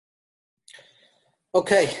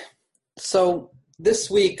Okay, so this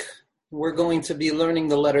week we're going to be learning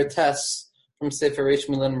the letter Tes from Sefer Reish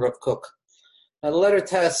Milin Rav Kook. Now, the letter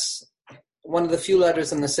Tes, one of the few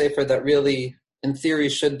letters in the Sefer that really, in theory,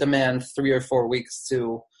 should demand 3 or 4 weeks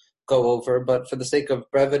to go over, but for the sake of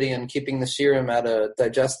brevity and keeping the shirim at a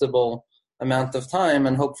digestible amount of time,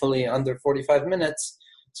 and hopefully under 45 minutes,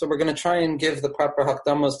 so we're going to try and give the proper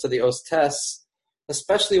hakdamos to the Os Tes,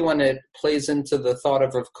 especially when it plays into the thought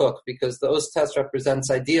of Rav Kook, because the Os Tes represents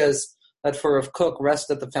ideas that for Rav Kook rest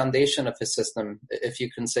at the foundation of his system, if you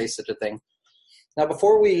can say such a thing. Now,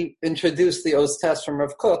 before we introduce the Os Tes from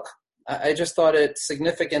Rav Kook, I just thought it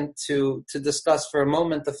significant to discuss for a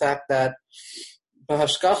moment the fact that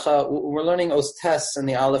B'Hashgacha, we're learning Os Tes in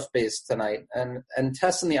the Aleph Beis tonight, and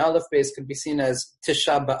Tes in the Aleph Beis could be seen as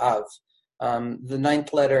Tisha B'Av, the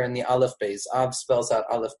 9th letter in the Aleph Beis. Av spells out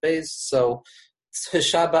Aleph Beis, so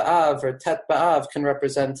Tisha B'Av or Tet B'Av can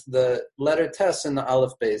represent the letter Tes in the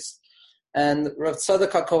Aleph Beis. And Rav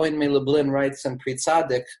Tzadok HaKohen Melublin writes in Pri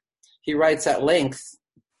Tzadik, he writes at length,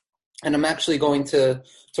 and I'm actually going to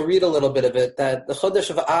read a little bit of it, that the Chodesh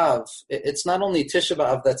of Av, it's not only Tisha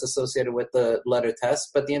B'Av that's associated with the letter Tes,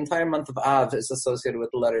 but the entire month of Av is associated with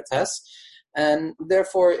the letter Tes. And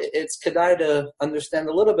therefore, it's kedai to understand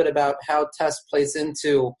a little bit about how Tes plays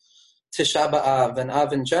into Tisha B'Av and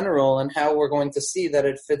Av in general, and how we're going to see that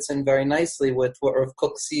it fits in very nicely with what Rav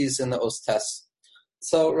Kook sees in the Os Tes.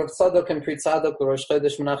 So Rav Tzadok and Pri Tzadok, the Rosh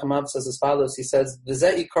Chodesh Menachem Av, says as follows. He says,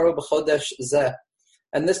 "V'zeh ikaru b'chodesh zeh,"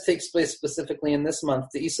 and this takes place specifically in this month,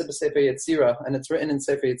 the Isa b'Sefer Yetzirah, and it's written in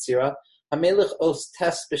Sefer Yetzirah, Hamelech Os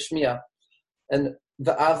Tes b'Shmiya, and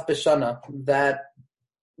the Av b'Shana, that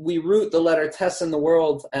we root the letter Tes in the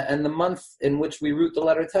world, and the month in which we root the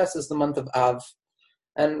letter Tes is the month of Av.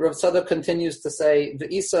 And Rav Tzadok continues to say,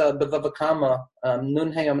 the Isa b'Bava Kama,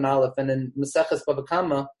 Nun Hey Amud Aleph, and in Maseches Bava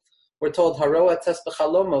Kama, we're told, Haroa Tes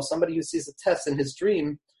b'Chalomo, somebody who sees a Tes in his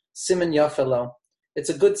dream, Siman Yafelo. It's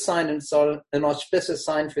a good sign, and it's an auspicious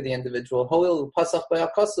sign for the individual. Hoil Pasach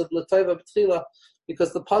b'Hakasav l'Tova b'Tchila,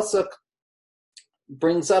 because the Pasuk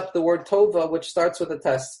brings up the word Tova, which starts with a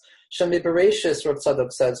Tes. Shami Bereshis, Rav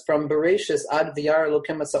Tzadok says, from Bereshis ad V'yar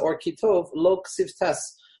Elokim Asa Or Kitov lo ksiv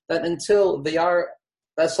Tes, that until V'yar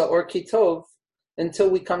Asa Or Kitov, until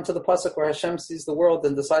we come to the pasuk where Hashem sees the world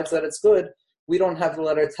and decides that it's good, we don't have the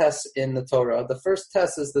letter Tes in the Torah. The first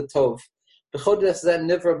Tes is the Tov.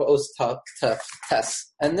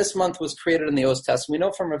 Tes. And this month was created in the Os Tes. We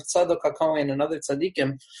know from Rav Tzadok HaKohen and other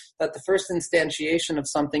tzaddikim that the first instantiation of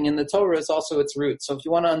something in the Torah is also its root. So if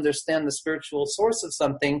you want to understand the spiritual source of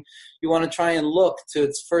something, you want to try and look to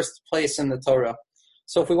its first place in the Torah.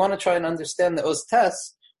 So if we want to try and understand the Os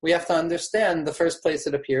Tes, we have to understand the first place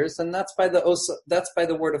it appears, and that's by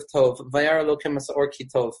the word of Tov. Vayar Elokim Asa Or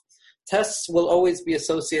Kitov. Tes will always be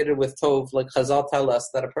associated with Tov, like Chazal tell us,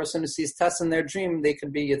 that a person who sees Tes in their dream, they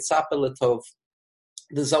could be Yitzapeh L'Tov.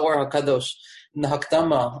 The Zohar HaKadosh, in the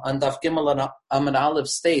Hakdama, on Daf Gimel Amud Aleph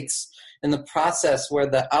states, in the process where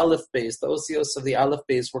the Aleph Beis, the Osios of the Aleph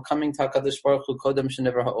Beis, were coming to HaKadosh Baruch Hu Kodem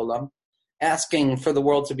Shenivra Ha'olam, asking for the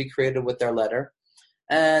world to be created with their letter.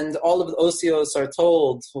 And all of the Osios are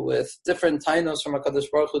told with different tainos from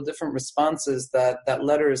HaKadosh Baruch Hu, different responses, that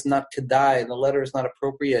letter is not kedai, the letter is not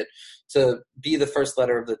appropriate to be the first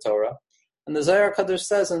letter of the Torah. And the Zohar HaKadosh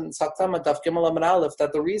says in Saktama Daf Gimel Amud Aleph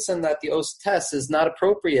that the reason that the Os Tes is not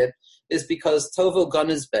appropriate is because Tovo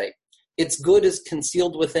Ganizbe. Its good is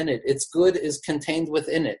concealed within it. Its good is contained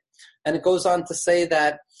within it. And it goes on to say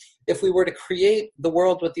that if we were to create the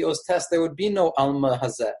world with the Os Tes, there would be no Alma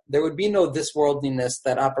Hazeh. There would be no this worldliness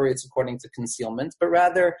that operates according to concealment, but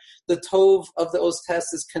rather the Tov of the Os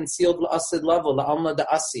Tes is concealed L'Asid level, L'Alma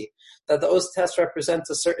Da'asi, that the Os Tes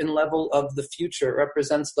represents a certain level of the future,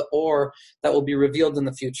 represents the Or that will be revealed in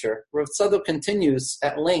the future. Rav Tzadok continues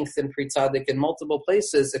at length in Pri Tzadik in multiple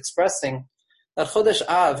places expressing that Chodesh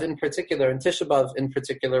Av in particular, and Tisha B'Av in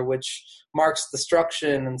particular, which marks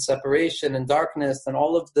destruction and separation and darkness and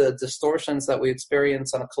all of the distortions that we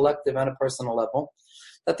experience on a collective and a personal level,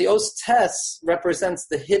 that the Os Tes represents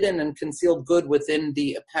the hidden and concealed good within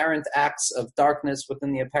the apparent acts of darkness,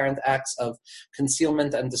 within the apparent acts of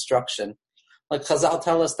concealment and destruction. Like Chazal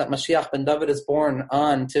tell us that Mashiach ben David is born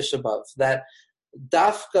on Tisha B'Av, that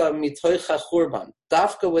Dafka mitoicha churban,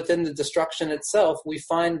 Dafka within the destruction itself, we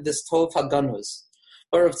find this Tov HaGanuz.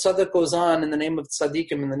 But Rav Tzadok goes on in the name of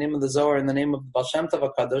Tzaddikim, in the name of the Zohar, in the name of the Baal Shem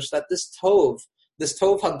Tov HaKadosh, that this Tov, this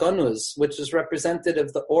Tov Haganuz, which is representative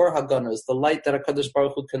of the Or Haganuz, the light that HaKadosh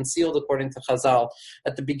Baruch Hu concealed according to Chazal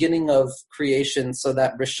at the beginning of creation, so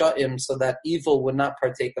that Risha'im, so that evil would not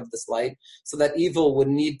partake of this light, so that evil would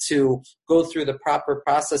need to go through the proper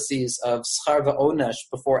processes of Schar Va'onesh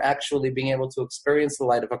before actually being able to experience the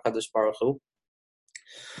light of HaKadosh Baruch Hu.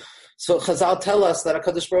 So Chazal tell us that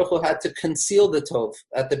HaKadosh Baruch Hu had to conceal the Tov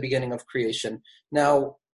at the beginning of creation.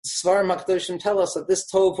 Now, Svar Makdoshim tell us that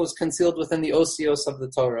this Tov was concealed within the Osios of the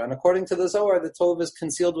Torah. And according to the Zohar, the Tov is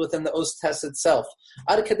concealed within the Os Tes itself.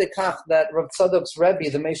 Ad kedei kach that Rav Tzadok's Rebbe,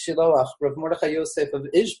 the Mei Shiloach, Rav Mordechai Yosef of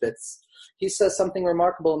Ishbitz, he says something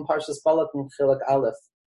remarkable in Parshas Balak in Chilek Aleph.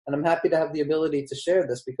 And I'm happy to have the ability to share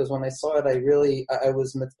this, because when I saw it, I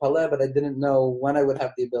was mitpaleh, but I didn't know when I would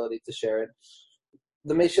have the ability to share it.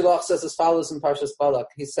 The Mei Shiloach says as follows in Parshas Balak.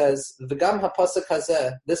 He says, V'gam ha-pasuk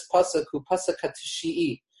hazeh, this pasuk hu pasuk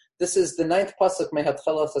ha-tishi'i. This is the 9th pasuk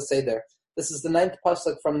mehatchalas haseder. This is the 9th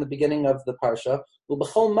pasuk from the beginning of the parsha.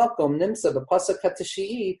 U'b'chol makom nimsa b'pasuk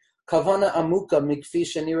ha-tishi'i kavana amuka mikfi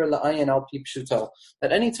shenira la'ayin al pi pshuto.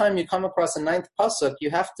 That any time you come across a 9th pasuk,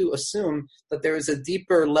 you have to assume that there is a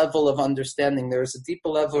deeper level of understanding. There is a deeper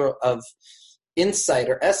level of insight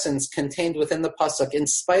or essence contained within the pasuk, in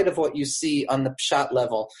spite of what you see on the pshat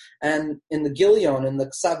level. And in the Gilion, in the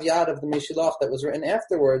Ksav Yad of the Mei Shiloach that was written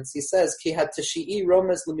afterwards, he says, Ki ha-tishi'i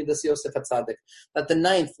romez l'midas Yosef HaTzadik, that the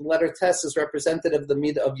 9th letter Tes is representative of the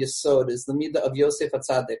midah of Yesod, is the midah of Yosef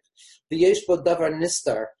HaTzadik. V'yesh bo davar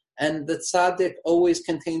nistar, and the tzaddik always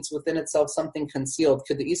contains within itself something concealed.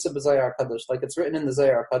 K'de'isa b'Zayar HaKadosh, like it's written in the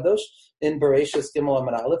Zayar HaKadosh, in Bereshis Gimel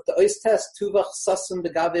Amar Aleph, the Ois Tes tuvach sasim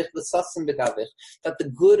begavich l'sasim begavich, that the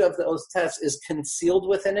good of the Ois Tes is concealed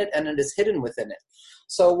within it and it is hidden within it.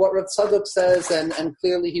 So what Rav Tzadok says, and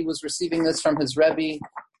clearly he was receiving this from his Rebbe,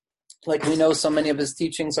 like we know so many of his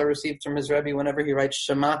teachings are received from his Rebbe. Whenever he writes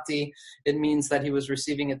Shemati, it means that he was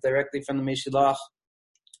receiving it directly from the Mei Shiloach.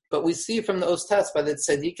 But we see from the Os Tes by the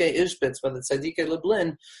Tzadikei Ishbitz, by the Tzadikei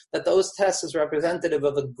Lublin, that the Os Tes is representative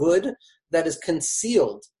of a good that is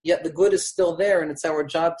concealed, yet the good is still there, and it's our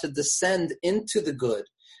job to descend into the good,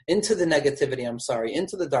 into the negativity,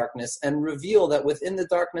 into the darkness, and reveal that within the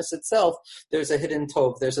darkness itself, there's a hidden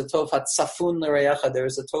Tov. There's a Tov hatzafun l'reyacha.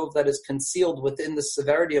 There's a Tov that is concealed within the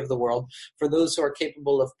severity of the world for those who are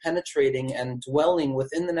capable of penetrating and dwelling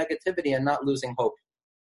within the negativity and not losing hope.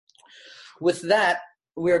 With that,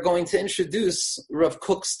 we are going to introduce Rav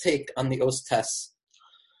Kook's take on the Os Tes.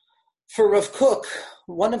 For Rav Kook,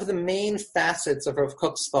 one of the main facets of Rav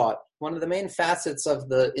Kook's thought, one of the main facets of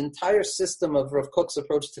the entire system of Rav Kook's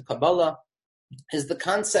approach to Kabbalah is the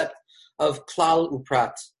concept of klal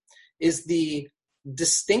uprat, is the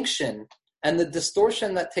distinction and the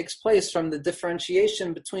distortion that takes place from the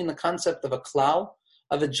differentiation between the concept of a klal,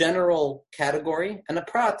 of a general category, and a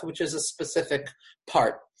prat, which is a specific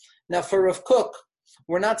part. Now for Rav Kook,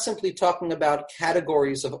 we're not simply talking about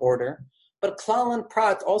categories of order, but klal and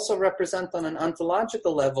prat also represent on an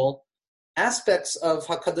ontological level aspects of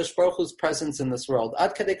HaKadosh Baruch Hu's presence in this world.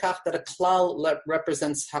 Ad kedei kach that a klal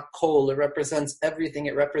represents hakol, it represents everything,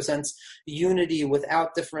 it represents unity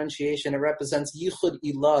without differentiation, it represents yichud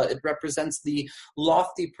ilah, it represents the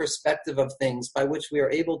lofty perspective of things by which we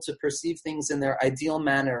are able to perceive things in their ideal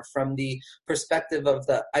manner from the perspective of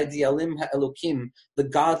the idealim ha'elokim, the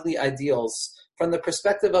godly ideals. From the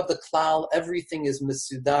perspective of the klal, everything is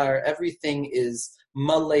misudar, everything is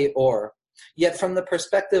malei or. Yet from the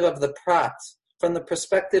perspective of the prat, from the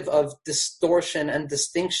perspective of distortion and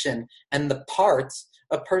distinction and the part,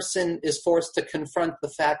 a person is forced to confront the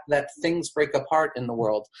fact that things break apart in the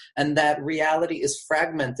world and that reality is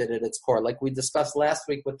fragmented at its core. Like we discussed last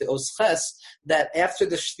week with the Os Ches, that after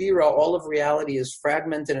the Shvira, all of reality is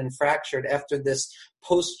fragmented and fractured after this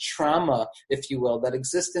post-trauma, if you will, that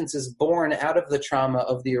existence is born out of the trauma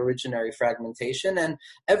of the originary fragmentation, and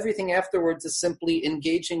everything afterwards is simply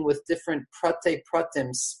engaging with different prate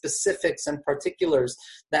pratim, specifics and particulars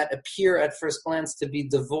that appear at first glance to be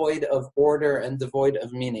devoid of order and devoid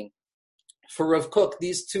of meaning. For Rav Kook,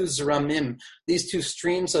 these two zramim, these two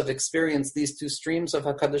streams of experience, these two streams of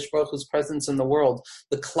HaKadosh Baruch Hu's presence in the world,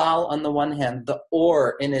 the klal on the one hand, the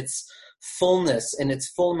or in its fullness, in its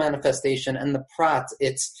full manifestation, and the prat,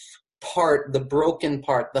 its part, the broken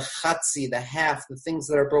part, the chatzi, the half, the things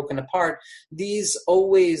that are broken apart, these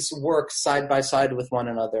always work side by side with one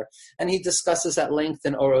another. And he discusses at length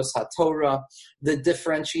in Oros HaTorah the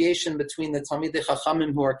differentiation between the Talmidei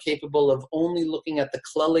Chachamim who are capable of only looking at the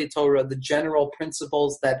Klalei Torah, the general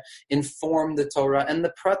principles that inform the Torah, and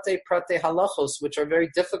the Prate Halachos, which are very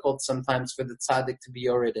difficult sometimes for the tzaddik to be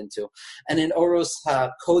yored into. And in Oros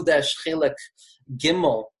HaKodesh Chilek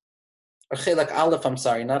Gimel, or Chilek Aleph, I'm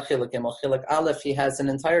sorry, not Chilek Gimel, Chilek Aleph, he has an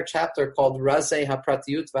entire chapter called Razei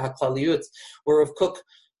HaPratiyut VaHaklaliyut, where Rav Kook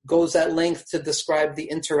goes at length to describe the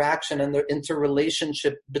interaction and the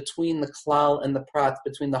interrelationship between the klal and the prat,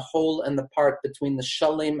 between the whole and the part, between the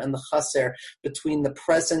shalem and the chaser, between the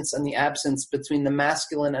presence and the absence, between the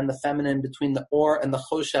masculine and the feminine, between the or and the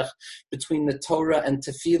choshech, between the Torah and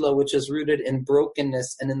tefillah, which is rooted in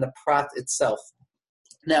brokenness and in the prat itself.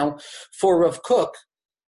 Now, for Rav Kook,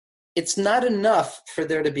 it's not enough for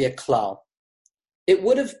there to be a klal. It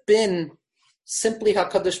would have been simply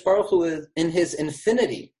HaKadosh Baruch Hu in his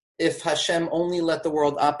infinity if Hashem only let the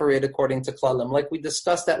world operate according to klalim. Like we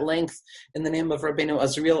discussed at length in the name of Rabbeinu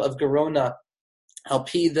Azriel of Gerona,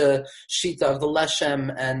 Al-Pi, the Shita of the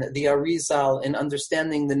Leshem and the Arizal, in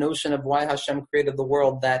understanding the notion of why Hashem created the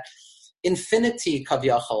world, that infinity,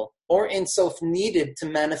 Kavyachal, or Ein Sof, needed to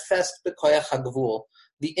manifest B'koyach HaGvul.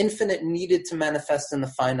 The infinite needed to manifest in the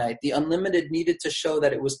finite. The unlimited needed to show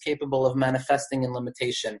that it was capable of manifesting in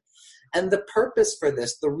limitation. And the purpose for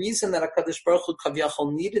this, the reason that HaKadosh Baruch Hu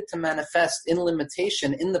Kavyachol needed to manifest in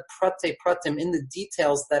limitation, in the prate pratim, in the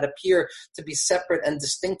details that appear to be separate and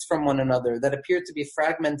distinct from one another, that appear to be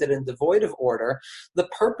fragmented and devoid of order, the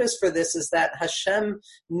purpose for this is that Hashem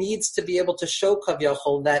needs to be able to show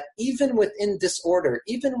Kavyachol that even within disorder,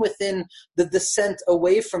 even within the descent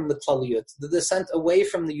away from the klaliyut, the descent away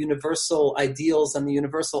from the universal ideals and the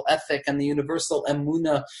universal ethic and the universal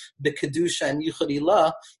emuna, b'kedusha and yichud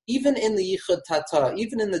ilah, even in the yichud tata,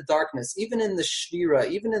 even in the darkness, even in the shvira,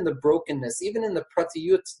 even in the brokenness, even in the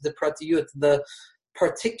pratiyut, the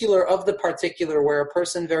particular of the particular, where a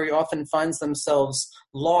person very often finds themselves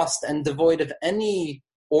lost and devoid of any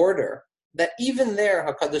order, that even there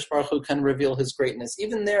HaKadosh Baruch Hu can reveal his greatness.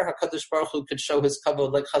 Even there HaKadosh Baruch Hu could show his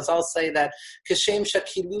kavod. Like Chazal say that Kishem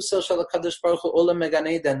Shakiluso Shel HaKadosh Baruch Hu Olam Gan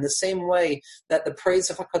Eden, the same way that the praise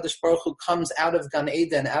of HaKadosh Baruch Hu comes out of Gan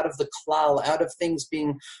Eden, out of the klal, out of things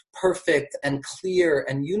being perfect and clear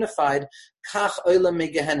and unified, Kach Olam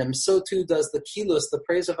Gehenim, so too does the kilus, the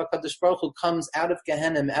praise of HaKadosh Baruch Hu, comes out of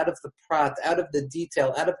Gehenim, out of the prat, out of the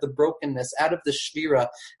detail, out of the brokenness, out of the shvira,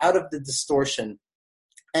 out of the distortion.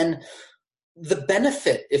 And the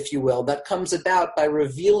benefit, if you will, that comes about by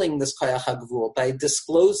revealing this koyach hagvul, by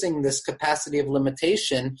disclosing this capacity of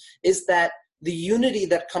limitation, is that the unity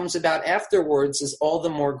that comes about afterwards is all the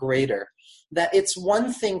more greater. That it's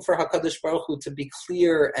one thing for HaKadosh Baruch Hu to be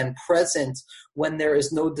clear and present when there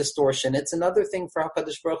is no distortion. It's another thing for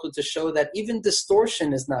HaKadosh Baruch Hu to show that even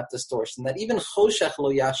distortion is not distortion, that even choshech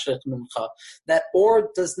lo yashech mincha, that or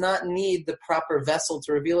does not need the proper vessel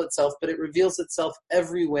to reveal itself, but it reveals itself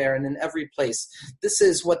everywhere and in every place. This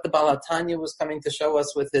is what the Baal HaTanya was coming to show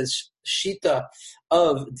us with his shita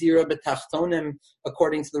of Dira B'Tachtonim,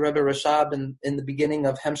 according to the Rebbe Rashab in the beginning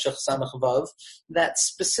of Hemshech Samach Vav, that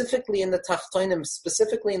specifically in the Tachtonim,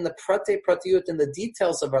 specifically in the Prate Pratiyut, in the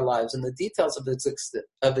details of our lives, in the details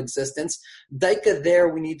of existence, Daika there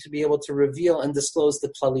we need to be able to reveal and disclose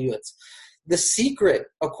the Klaliyut. The secret,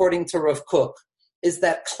 according to Rav Kook, is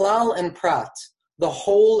that Klal and Prat, the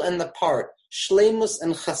whole and the part, Shleimus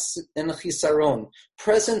and Chisaron,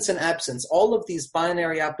 presence and absence, all of these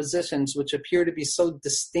binary oppositions which appear to be so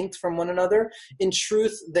distinct from one another, in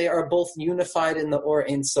truth they are both unified in the Or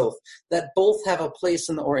Ein Sof, that both have a place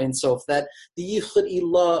in the Or Ein Sof, that the Yichud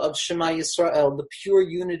Ilah of Shema Yisrael, the pure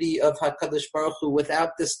unity of HaKadosh Baruch Hu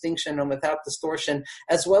without distinction and without distortion,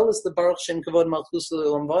 as well as the Baruch Shem Kavod Malchus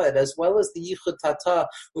L'Olam Va'ed, as well as the Yichud Tata,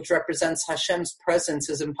 which represents Hashem's presence,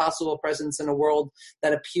 his impossible presence in a world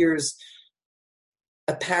that appears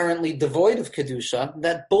apparently devoid of Kedusha,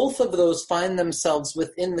 that both of those find themselves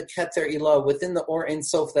within the Keter Ilah, within the Or Ein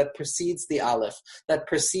Sof that precedes the Aleph, that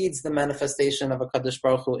precedes the manifestation of a Kadosh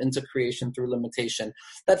Baruch Hu into creation through limitation.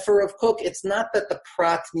 That for Rav Kook, it's not that the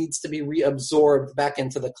Prat needs to be reabsorbed back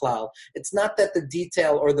into the Klal. It's not that the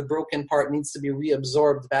detail or the broken part needs to be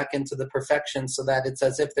reabsorbed back into the perfection so that it's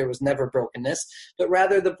as if there was never brokenness, but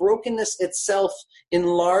rather the brokenness itself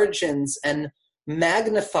enlarges and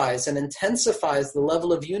magnifies and intensifies the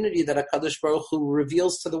level of unity that HaKadosh Baruch Hu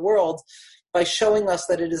reveals to the world by showing us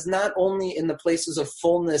that it is not only in the places of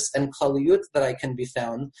fullness and klaliyut that I can be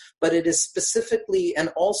found, but it is specifically and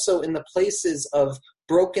also in the places of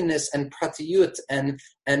brokenness and pratiyut and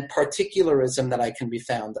and particularism that I can be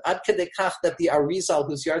found. Ad kedei kach that the Arizal,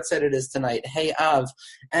 whose yahrzeit it is tonight, Hey Av,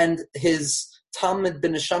 and his Talmud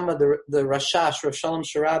ben Neshama, the Rashash, Rav Shalom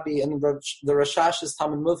Sharabi, and the Rashash's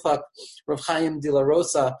Talmud Mufak, Rav Chaim de la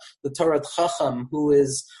Rosa, the Torah Chacham, who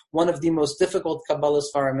is one of the most difficult Kabbalah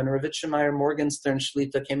Sfarim, and Rav Itchemeyer Morgenstern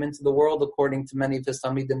Shlita came into the world, according to many of his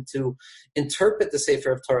Talmidim, to interpret the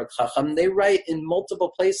Sefer of Torah Chacham. They write in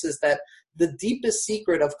multiple places that the deepest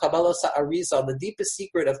secret of Kabbalah Sa'arizal, the deepest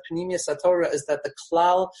secret of Pnimiyas HaTorah, is that the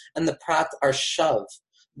Klal and the Prat are shav.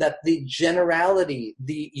 That the generality,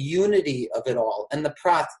 the unity of it all, and the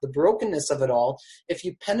prat, the brokenness of it all, if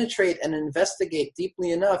you penetrate and investigate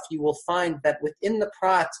deeply enough, you will find that within the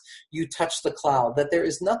prat, you touch the klal, that there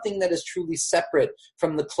is nothing that is truly separate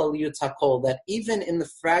from the klaliyut hakol, that even in the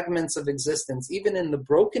fragments of existence, even in the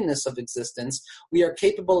brokenness of existence, we are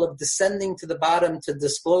capable of descending to the bottom to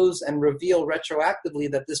disclose and reveal retroactively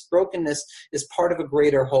that this brokenness is part of a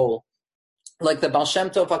greater whole. Like the Baal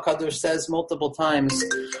Shem Tov HaKadosh says multiple times,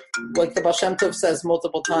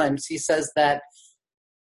 he says that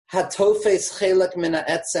Hatofes chelek min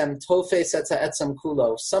ha'etzem, tofes et ha'etzem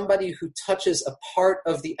kulo. Somebody who touches a part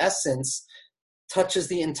of the essence touches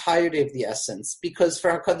the entirety of the essence. Because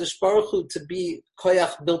for HaKadosh Baruch Hu to be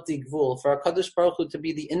koyach bilti gvul, for HaKadosh Baruch Hu to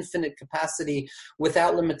be the infinite capacity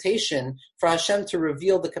without limitation, for Hashem to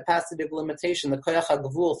reveal the capacity of limitation, the koyach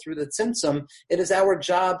hagvul, through the tzimtzum, it is our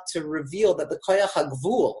job to reveal that the koyach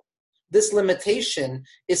hagvul, this limitation,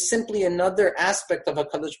 is simply another aspect of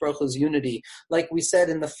HaKadosh Baruch Hu's unity. Like we said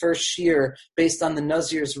in the first shir, based on the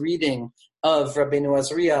Nazir's reading of Rabbeinu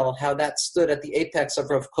Azriel, how that stood at the apex of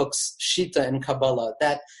Rav Kook's Shita in Kabbalah,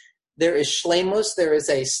 that there is shleimus, there is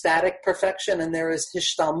a static perfection, and there is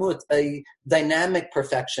hishtalmut, a dynamic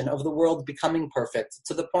perfection of the world becoming perfect,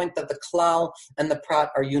 to the point that the klal and the prat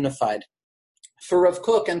are unified. For Rav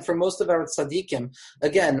Kook and for most of our tzaddikim,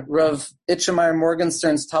 again, Rav Itchemeyer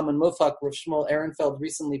Morgenstern's Talmud Mufak, Rav Shmuel Ehrenfeld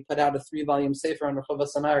recently put out a 3-volume sefer on Rehov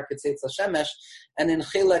HaSamar, Ketzetz HaShemesh, and in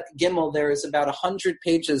Chilek Gimel there is about 100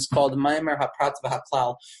 pages called Maimer HaPrat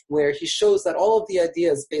V'HaKlal, where he shows that all of the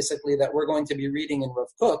ideas, basically, that we're going to be reading in Rav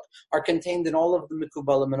Kook are contained in all of the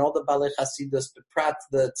Mikubalim and all the Balei Chasidus, Prat,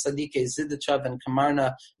 the Tzaddikei Zidichav and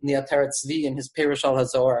Kamarna, and the Ateret Tzvi in his Perush al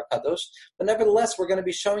HaZohar HaKadosh. But nevertheless, we're going to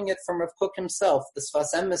be showing it from Rav Kook himself. The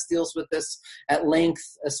Sfas Emes deals with this at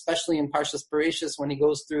length, especially in Parshas Bereshis, when he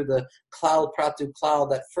goes through the Klal Pratu Klal,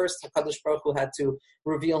 that first HaKadosh Baruch Hu had to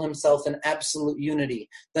reveal himself in absolute unity.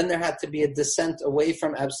 Then there had to be a descent away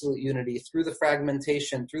from absolute unity through the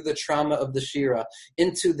fragmentation, through the trauma of the Shira,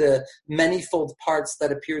 into the manifold parts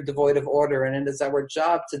that appear devoid of order. And it is our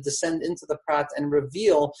job to descend into the Prat and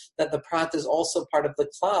reveal that the Prat is also part of the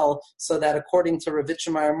Klal, so that according to Rav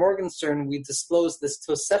Itchemeyer Morgenstern, we disclose this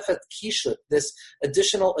Tosefet Kishut, this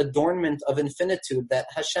additional adornment of infinitude that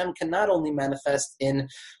Hashem can not only manifest in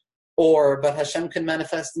but Hashem can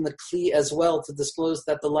manifest in the Kli as well, to disclose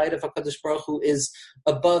that the light of HaKadosh Baruch Hu is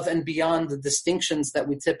above and beyond the distinctions that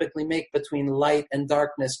we typically make between light and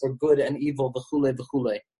darkness, or good and evil, v'chule,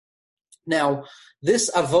 v'chule. Now, this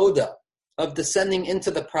avoda of descending into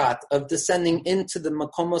the Prat, of descending into the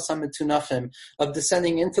Makomos HaMetunachim, of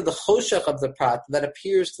descending into the Choshech of the Prat that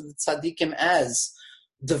appears to the Tzaddikim as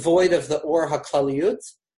devoid of the Or HaKlaliyut,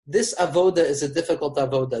 this avoda is a difficult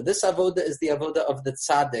avoda. This avoda is the avoda of the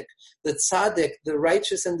tzaddik. The tzaddik, the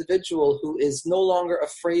righteous individual who is no longer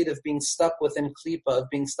afraid of being stuck within klipa, of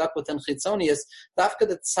being stuck within chitzonius. Dafka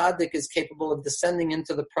the tzaddik is capable of descending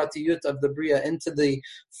into the pratiyut of the bria, into the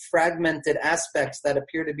fragmented aspects that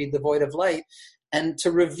appear to be devoid of light, and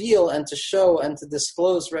to reveal and to show and to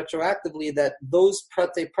disclose retroactively that those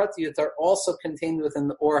pratiyut are also contained within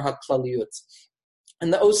the or haklaliyut.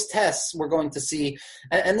 And the Os tests we're going to see,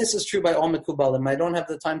 and this is true by all Mekubalim. I don't have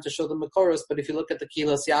the time to show the Makoros, but if you look at the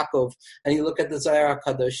Kilas Yaakov and you look at the Zayar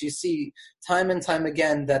HaKadosh, you see time and time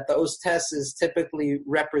again that the Os test is typically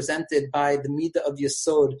represented by the Midah of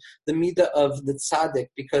Yesod, the Midah of the Tzaddik,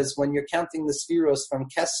 because when you're counting the Spheros from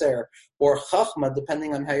Keser or Chachma,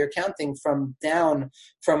 depending on how you're counting, from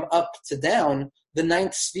up to down, the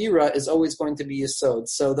ninth sphera is always going to be Yesod.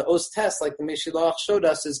 So the Os test, like the Meshilach showed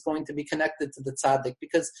us, is going to be connected to the Tzaddik,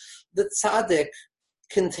 because the Tzaddik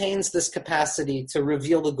contains this capacity to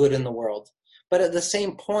reveal the good in the world. But at the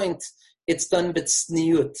same point, it's done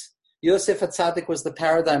b'tzniut. Yosef HaTzadik was the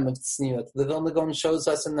paradigm of tzniut. The Vilna Gaon shows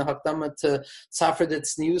us in the Hakdama to Tzafra de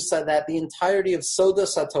Tzniusa that the entirety of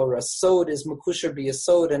Sodos HaTorah, Sod is Mekusher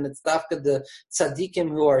b'Yesod, and it's Dafka the Tzadikim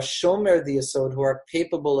who are Shomer the Yesod, who are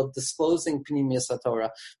capable of disclosing Pnimius HaTorah.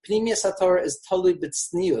 Pnimius HaTorah is Tolui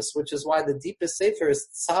b'Tznius, which is why the deepest Sefer is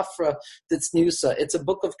Tzafra de Tzniusa. It's a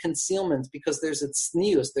book of concealment because there's a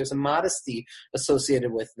tznius, there's a modesty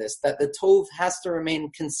associated with this, that the Tov has to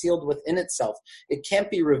remain concealed within itself. It can't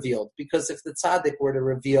be revealed. Because if the tzaddik were to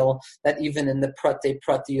reveal that even in the prate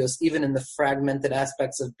pratios, even in the fragmented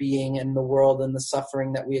aspects of being and the world and the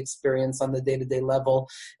suffering that we experience on the day-to-day level,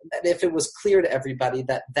 that if it was clear to everybody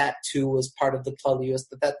that that too was part of the klalius,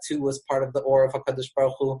 that that too was part of the or of HaKadosh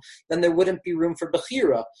Baruch Hu, then there wouldn't be room for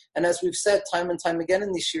bechira. And as we've said time and time again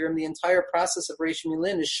in this year, the entire process of Reish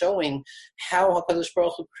Milin is showing how HaKadosh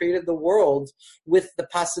Baruch Hu created the world with the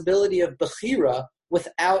possibility of bechira,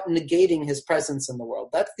 without negating his presence in the world.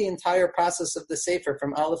 That's the entire process of the Sefer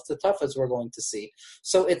from Aleph to Taf, as we're going to see.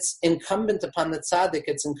 So it's incumbent upon the tzaddik,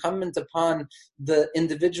 it's incumbent upon the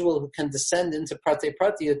individual who can descend into Prate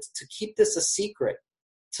Pratiyut to keep this a secret,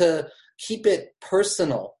 to keep it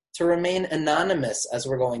personal, to remain anonymous, as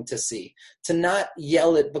we're going to see, to not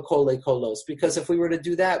yell it b'kolei kolos, because if we were to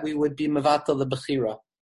do that, we would be mevatel the bechira.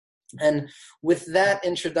 And with that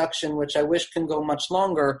introduction, which I wish can go much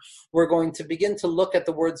longer, we're going to begin to look at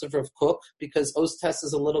the words of Rav Kook, because Ostes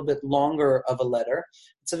is a little bit longer of a letter.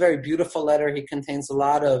 It's a very beautiful letter. He contains a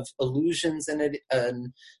lot of allusions in it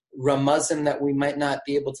and ramazim that we might not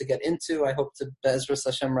be able to get into. I hope to Be'ezras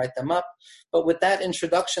Hashem write them up. But with that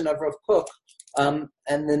introduction of Rav Kook, and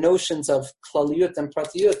the notions of klaliyut and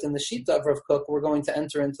pratiyut in the Shita of Rav Kook, we're going to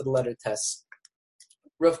enter into the letter Tes.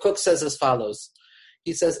 Rav Kook says as follows.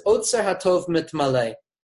 He says, Otzer hatov mitmaleh.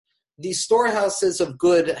 The storehouses of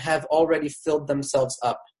good have already filled themselves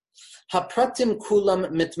up. Hapratim kulam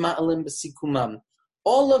mitma'alim b'sikumam.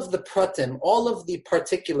 All of the pratim, all of the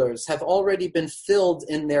particulars have already been filled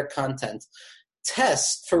in their content.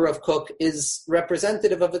 Tes for Rav Kook is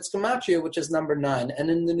representative of its gematria, which is number 9. And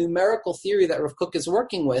in the numerical theory that Rav Kook is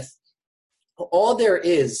working with, all there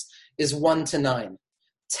is 1 to 9.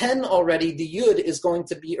 10 already, the Yud is going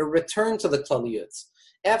to be a return to the Klaliyut.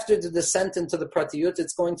 After the descent into the Pratiyut,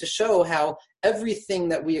 it's going to show how everything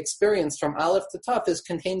that we experience from Aleph to Taf is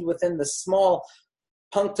contained within the small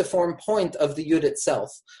punctiform point of the Yud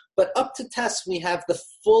itself. But up to Tes, we have the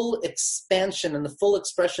full expansion and the full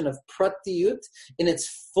expression of Pratiyut in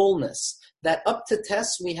its fullness. That up to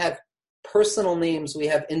Tes, we have personal names, we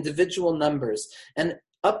have individual numbers, and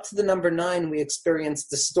up to the number 9, we experience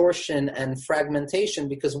distortion and fragmentation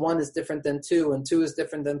because 1 is different than 2 and 2 is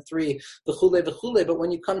different than 3, v'chule, v'chule. But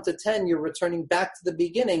when you come to 10, you're returning back to the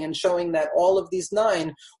beginning and showing that all of these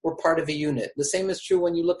 9 were part of a unit. The same is true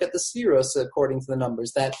when you look at the Sfiros according to the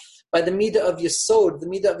numbers, that by the Midah of Yesod, the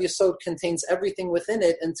Midah of Yesod contains everything within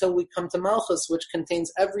it until we come to Malchus, which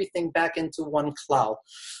contains everything back into one klal.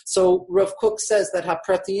 So Rav Kook says that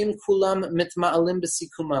ha'pratiyim kulam mitma'alim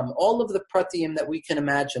b'sikumam. All of the pratiyim that we can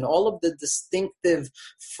imagine, all of the distinctive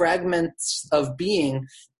fragments of being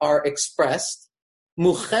are expressed.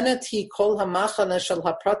 Muchenet hi kol hamachane shel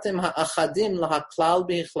hapratim ha'achadim lahaklal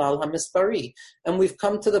b'ichlal hamispari. And we've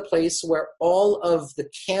come to the place where all of the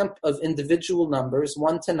camp of individual numbers,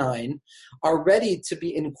 1 to 9, are ready to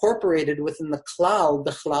be incorporated within the klal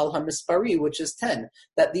b'ichlal hamispari, which is 10.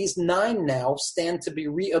 That these 9 now stand to be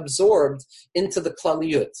reabsorbed into the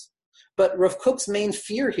klaliyut. But Rav Kook's main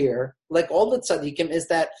fear here, like all the tzaddikim, is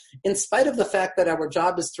that in spite of the fact that our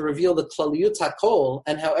job is to reveal the klaliyut hakol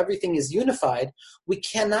and how everything is unified, we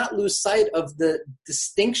cannot lose sight of the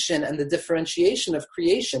distinction and the differentiation of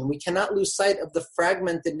creation. We cannot lose sight of the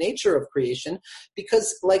fragmented nature of creation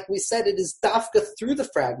because, like we said, it is dafka through the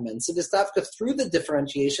fragments, it is dafka through the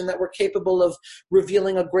differentiation that we're capable of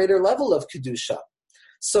revealing a greater level of kedusha.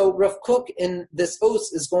 So Rav Kook in this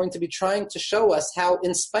os is going to be trying to show us how,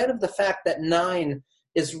 in spite of the fact that 9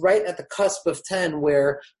 is right at the cusp of 10,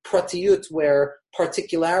 where pratiyut, where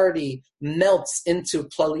particularity melts into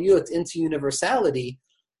klaliyut, into universality,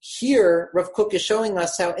 here Rav Kook is showing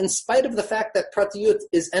us how, in spite of the fact that pratiyut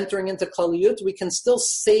is entering into klaliyut, we can still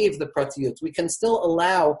save the pratiyut. We can still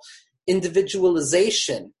allow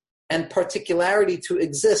individualization and particularity to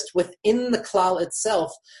exist within the klal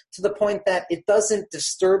itself, to the point that it doesn't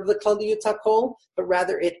disturb the klaliyut hakol, but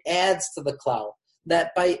rather it adds to the klal.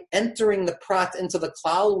 That by entering the prat into the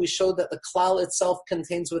klal, we show that the klal itself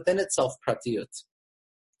contains within itself pratiyut.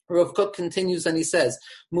 Rav Kook continues and he says,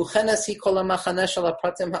 "Muchenes hi kol hamachane shel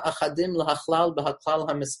hapratim ha'achadim lahachlal b'haklal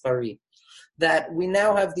hamispari." that we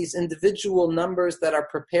now have these individual numbers that are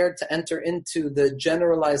prepared to enter into the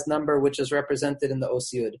generalized number which is represented in the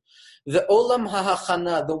Os Yud. The Olam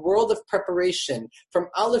HaHachana, the world of preparation, from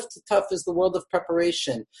Aleph to Taf is the world of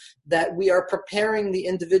preparation, that we are preparing the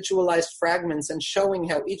individualized fragments and showing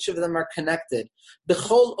how each of them are connected.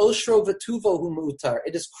 B'chol Oshro V'tuvo Hu Mu'utar,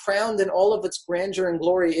 it is crowned in all of its grandeur and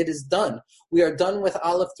glory, it is done. We are done with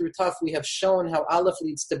Aleph through Taf. We have shown how Aleph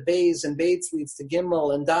leads to Beis, and Beis leads to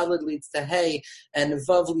Gimel, and Daled leads to Hey, and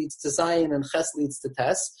Vav leads to Zayin, and Ches leads to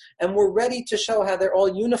Tes, and we're ready to show how they're all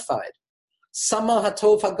unified. Sama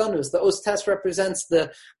Hatov Haganus, the Os Tes represents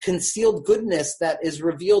the concealed goodness that is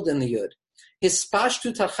revealed in the Yud.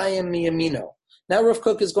 Hispashtu Tachayim Miyamino. Now Rav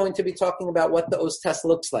Kook is going to be talking about what the Os Tes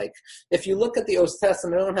looks like. If you look at the Os Tes,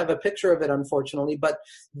 and I don't have a picture of it unfortunately, but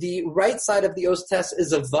the right side of the Os Tes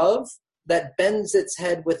is a Vav that bends its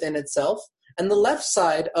head within itself, and the left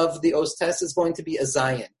side of the Os Tes is going to be a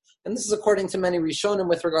Zayin. And this is according to many Rishonim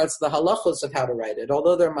with regards to the halachos of how to write it.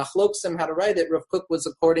 Although there are machloksim how to write it, Rav Kook was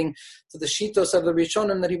according to the shitos of the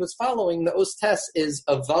Rishonim that he was following. The Os Tes is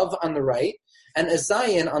a Vav on the right and a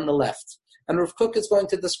Zayin on the left. And Rav Kook is going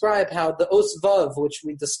to describe how the Os Vav, which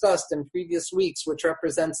we discussed in previous weeks, which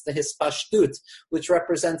represents the Hispashtut, which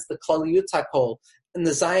represents the Klaliyut HaKol, and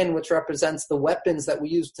the Zayin, which represents the weapons that we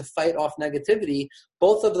use to fight off negativity,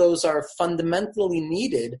 both of those are fundamentally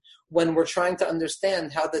needed when we're trying to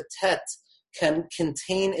understand how the Tet can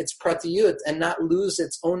contain its pratiyut and not lose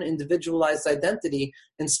its own individualized identity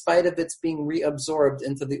in spite of its being reabsorbed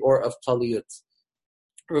into the Or of Klaliyut.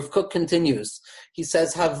 Rav Kook continues. He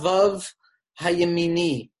says, Havav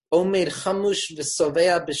hayamini omed chamush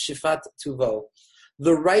v'sovea b'shifat tuvo.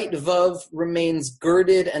 The right Vav remains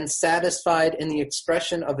girded and satisfied in the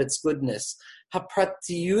expression of its goodness.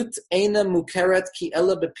 Hapratiyut eina mukeret ki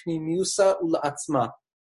ela b'pnimiusa ula'atzma.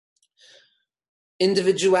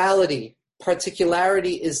 Individuality,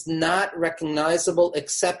 particularity is not recognizable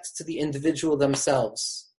except to the individual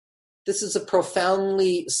themselves. This is a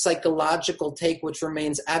profoundly psychological take which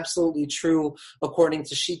remains absolutely true according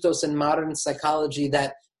to Shitos and modern psychology,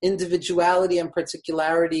 that individuality and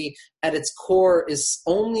particularity at its core is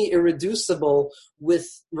only irreducible with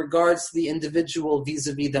regards to the individual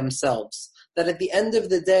vis-a-vis themselves. That at the end of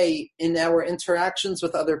the day, in our interactions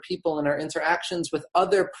with other people, in our interactions with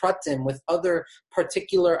other pratim, with other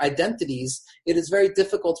particular identities, it is very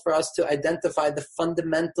difficult for us to identify the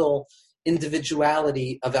fundamental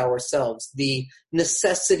individuality of ourselves, the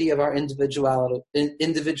necessity of our individual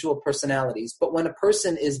personalities. But when a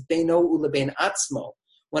person is beino ulebein atzmo,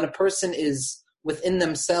 when a person is within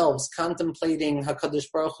themselves, contemplating HaKadosh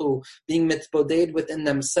Baruch Hu, being mitboded within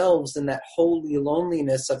themselves in that holy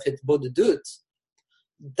loneliness of hitbodedut,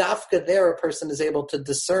 dafka there a person is able to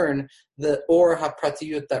discern the Or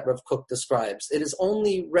HaPratiyut that Rav Kook describes. It is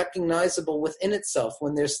only recognizable within itself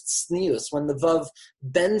when there's tznius, when the Vav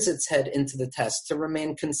bends its head into the test to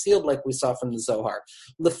remain concealed like we saw from the Zohar.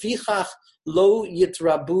 Lefichach lo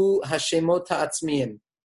yitrabu hashemot ha'atzmiyim.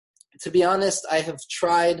 To be honest, I have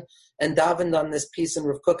tried and davened on this piece in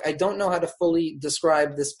Rav Kook. I don't know how to fully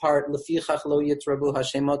describe this part, Lefichach lo yitrabu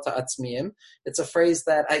hashemot ha'atzmiyim. It's a phrase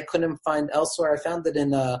that I couldn't find elsewhere. I found it in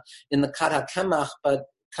the Kad HaKemach, but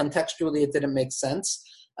contextually it didn't make sense.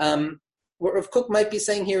 What Rav Kook might be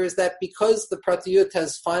saying here is that because the pratiyut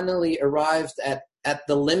has finally arrived at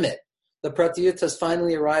the limit, the pratiyut has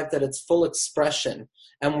finally arrived at its full expression,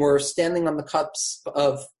 and we're standing on the cusp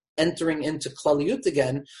of entering into Klaliyut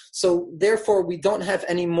again. So therefore, we don't have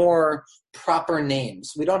any more proper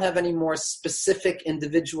names. We don't have any more specific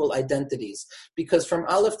individual identities, because from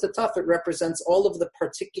Aleph to Taf, it represents all of the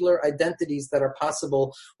particular identities that are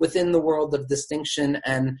possible within the world of distinction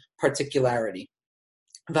and particularity.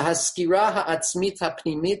 V'haskira ha'atzmit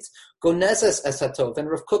ha'pnimit gonezes es hatov. And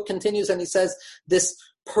Rav Kook continues and he says, this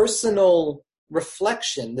personal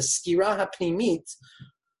reflection, the skira ha'pnimit,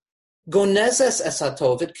 gonezes es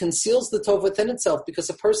hatov, it conceals the tov within itself, because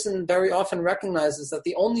a person very often recognizes that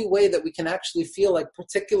the only way that we can actually feel like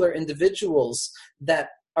particular individuals that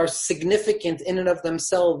are significant in and of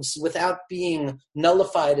themselves without being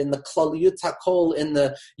nullified in the klaliyut hakol, in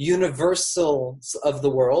the universals of the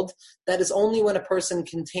world, that is only when a person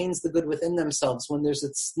contains the good within themselves, when there's a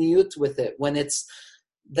tzniut with it, when it's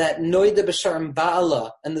that noida b'sharim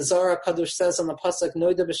ba'ala, and the Zohar HaKadosh says on the pasuk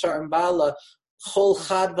noida b'sharim ba'ala, chol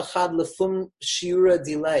chad v'chad lefum shiura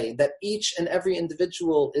delay, that each and every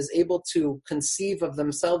individual is able to conceive of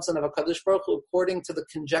themselves and of HaKadosh Baruch Hu according to the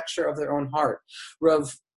conjecture of their own heart.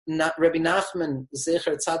 Rav Rabbi Nachman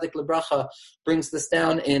Zecher Tzadik Lebracha brings this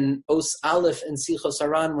down in Os Aleph in Sichos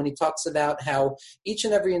Aran when he talks about how each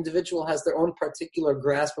and every individual has their own particular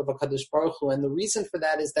grasp of HaKadosh Baruch Hu, and the reason for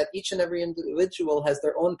that is that each and every individual has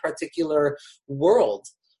their own particular world.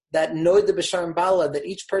 That Noid de B'Sharm Bala, that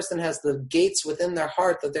each person has the gates within their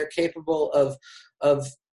heart that they're capable of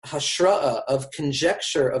hashra'ah, of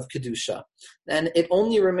conjecture of Kedusha. And it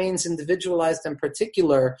only remains individualized and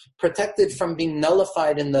particular, protected from being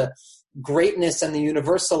nullified in the greatness and the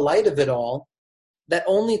universal light of it all. That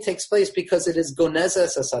only takes place because it is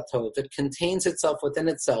gonezes es hatov. It contains itself within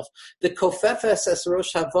itself. The kofefes es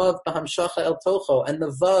rosh havav b'hamshacha el tocho, and the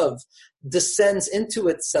vav descends into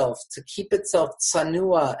itself to keep itself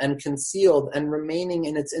tsanua and concealed and remaining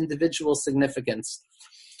in its individual significance.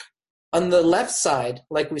 On the left side,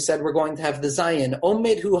 like we said, we're going to have the Zayin.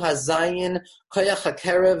 Omed hu hazayin koyach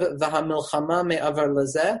hakerev v'hamilchama me'avar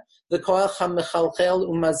lezeh, v'koyach hamechalchel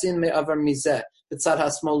umazin me'avar mizeh.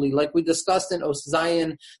 Like we discussed in Os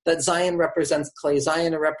Zayin, that Zayin represents clay.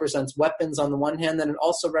 Zayin represents weapons on the one hand, and it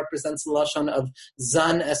also represents the lashon of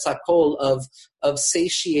Zan esakol, of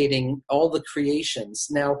satiating all the creations.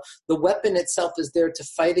 Now, the weapon itself is there to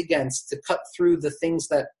fight against, to cut through the things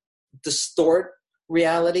that distort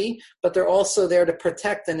reality, but they're also there to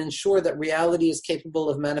protect and ensure that reality is capable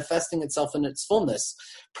of manifesting itself in its fullness,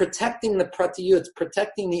 protecting the pratiyut,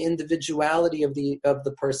 protecting the individuality of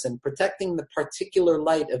the person, protecting the particular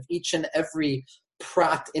light of each and every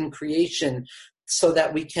prat in creation, so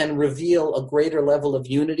that we can reveal a greater level of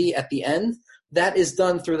unity at the end. That is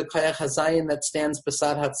done through the Koyach HaZayin that stands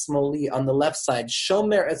beside Hatzmoli on the left side.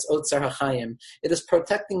 Shomer etz Otzer HaChayim. It is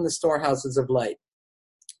protecting the storehouses of life.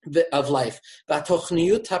 And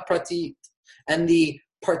the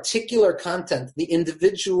particular content, the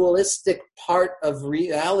individualistic part of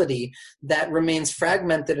reality that remains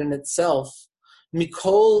fragmented in itself,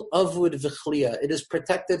 mikol avud v'chliya, it is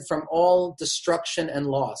protected from all destruction and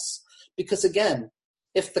loss. Because again,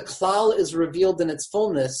 if the klal is revealed in its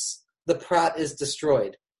fullness, the prat is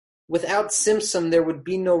destroyed. Without Simsum, there would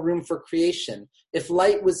be no room for creation. If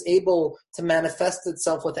light was able to manifest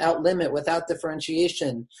itself without limit, without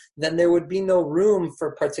differentiation, then there would be no room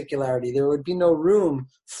for particularity. There would be no room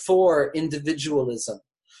for individualism.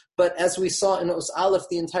 But as we saw in Os Aleph,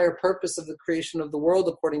 the entire purpose of the creation of the world,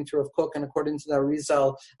 according to Rav Kook and according to the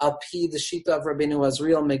Arizal, Al-Pi, the Shita of Rabbeinu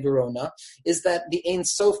Azriel Megurona, is that the Ein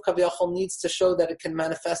Sof Kaviyachol needs to show that it can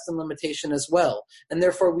manifest in limitation as well. And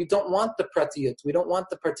therefore, we don't want the pratiyut, we don't want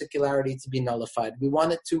the particularity to be nullified. We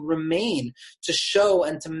want it to remain, to show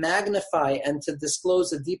and to magnify and to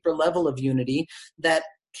disclose a deeper level of unity that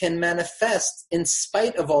can manifest in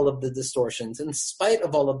spite of all of the distortions, in spite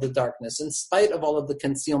of all of the darkness, in spite of all of the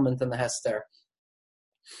concealment and the hester.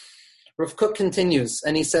 Rav Kook continues,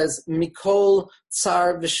 and he says, Mikol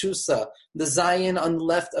Tsar Vishusa, the Zayin on the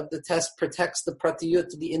left of the test protects the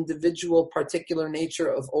pratiyut, the individual particular nature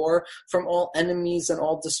of Or, from all enemies and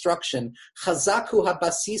all destruction. Chazaku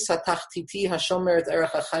habasis hatachtiti hashomeret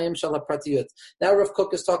erech hachayim shel hapratiyut. Now Rav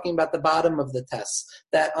Kook is talking about the bottom of the test,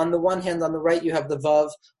 that on the one hand, on the right you have the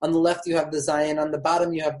Vav, on the left you have the Zayin, on the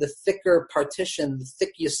bottom you have the thicker partition, the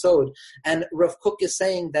thick Yesod, and Rav Kook is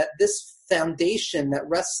saying that this foundation that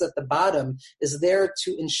rests at the bottom is there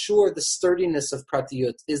to ensure the sturdiness of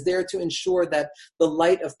pratiyut, is there to ensure that the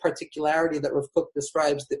light of particularity that Rav Kook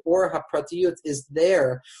describes, the or ha-pratiyut, is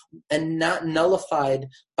there and not nullified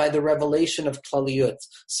by the revelation of klaliyut,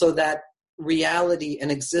 so that reality and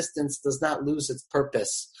existence does not lose its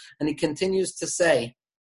purpose. And he continues to say,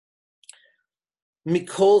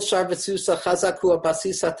 Mikol Sharvatsusa Chazaku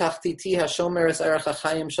Abasisa Tachtiti Hashomeres Erech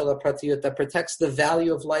HaChayim Shel HaPratiyut, that protects the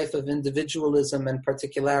value of life of individualism and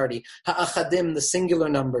particularity. Ha'achadim, the singular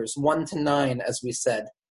numbers, 1 to 9, as we said.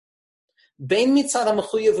 Bein mitzad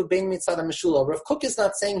ha'mechuyev u'bein mitzad ha'meshula. Rav Kook is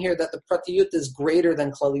not saying here that the pratiyut is greater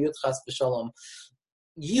than klaliyut chas v'shalom.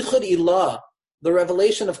 Yichud ilah, the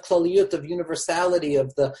revelation of klaliyut, of universality,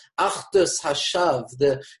 of the achdus hashav,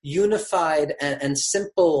 the unified and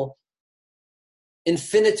simple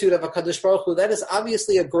infinitude of HaKadosh Baruch Hu, that is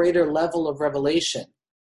obviously a greater level of revelation.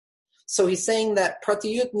 So he's saying that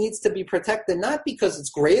pratiyut needs to be protected, not because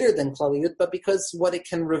it's greater than klaliyut, but because what it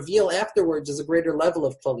can reveal afterwards is a greater level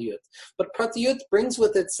of klaliyut. But pratiyut brings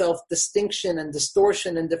with itself distinction and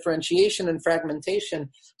distortion and differentiation and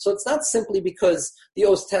fragmentation. So it's not simply because the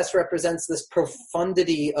Os Tes represents this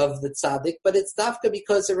profundity of the tzaddik, but it's dafka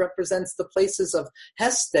because it represents the places of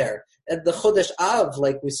hester, the Chodesh Av,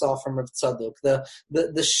 like we saw from Rav Tzadok, the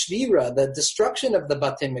Shvira, the destruction of the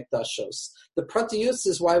Batei Mikdashos. The Pratiyus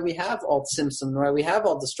is why we have all Tzimtzum, why we have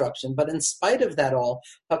all destruction. But in spite of that all,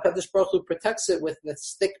 HaKadosh Baruch Hu protects it with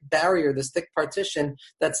this thick barrier, this thick partition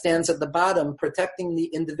that stands at the bottom, protecting the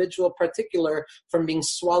individual particular from being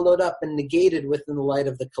swallowed up and negated within the light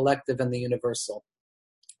of the collective and the universal.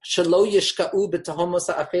 The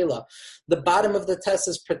bottom of the test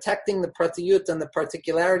is protecting the pratiyut and the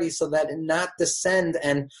particularity so that it not descend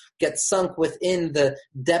and get sunk within the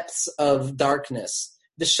depths of darkness.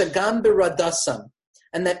 The shagam b'radasam,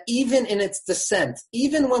 and that even in its descent,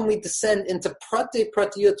 even when we descend into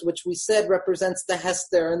pratiyut, which we said represents the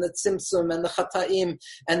hester and the tzimtzum and the chataim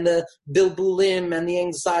and the bilbulim and the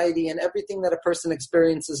anxiety and everything that a person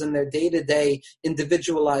experiences in their day-to-day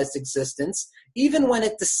individualized existence, even when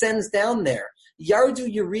it descends down there, yardu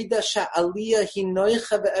yurida sha'aliyah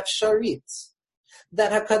hinoicha ve'efsharit,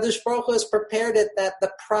 that HaKadosh Baruch Hu has prepared it that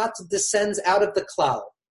the prat descends out of the klal.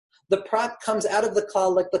 The prat comes out of the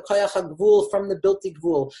klal like the koyach hagvul from the bilti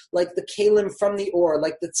gvul, like the kalim from the or,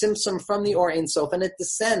 like the tzimtzum from the or ein sof, and it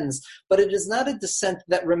descends. But it is not a descent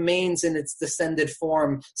that remains in its descended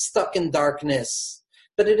form, stuck in darkness.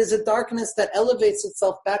 But it is a darkness that elevates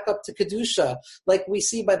itself back up to Kedusha, like we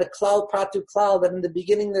see by the klal pratu klal, that in the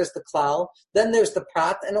beginning there's the klal, then there's the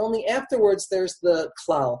prat, and only afterwards there's the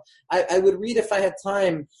klal. I would read, if I had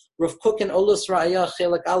time, Rav Kook and Olus Ra'ayah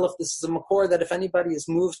Chelek Aleph. This is a makor that if anybody is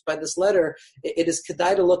moved by this letter, it is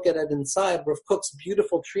kedai to look at it inside. Rav Kook's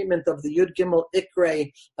beautiful treatment of the Yud Gimel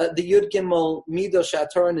Ikrei, the Yud Gimel Midosh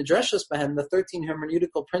HaTorah Nidreshes Behem, the 13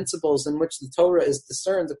 hermeneutical principles in which the Torah is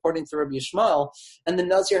discerned according to Rabbi Yishmael. And the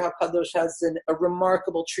Nazir HaKadosh has a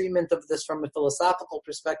remarkable treatment of this from a philosophical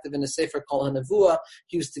perspective in a sefer called Hanavua.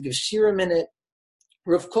 He used to give shirim in it.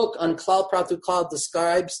 Rav Kook on Klal Pratu Klal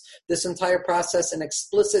describes this entire process in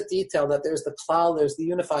explicit detail, that there's the Klal, there's the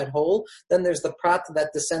unified whole, then there's the Prat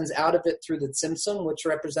that descends out of it through the Tzimtzum, which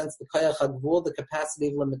represents the Koyach HaGvul, the capacity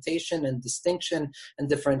of limitation and distinction and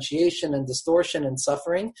differentiation and distortion and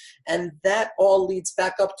suffering, and that all leads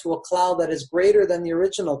back up to a Klal that is greater than the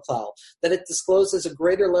original Klal, that it discloses a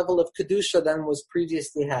greater level of Kedusha than was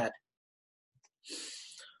previously had.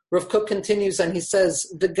 Rav Kook continues and he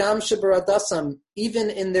says, "V'gam shebaradasam," even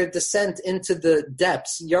in their descent into the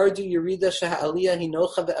depths, yardu yurida sheha'aliyah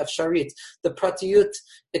hinocha ve'afsharit. The pratiyut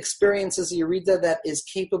experiences a yurida that is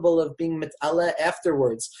capable of being mit'ala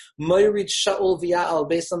afterwards. Moirid sha'ul v'ya'al,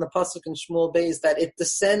 based on the pasuk in Shmuel Beis, that it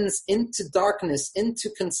descends into darkness, into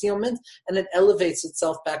concealment, and it elevates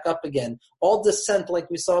itself back up again. All descent, like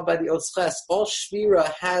we saw by the Otzches, all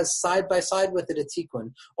shvira has side by side with it a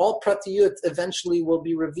tikkun. All pratiyut eventually will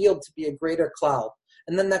be revealed to be a greater klal.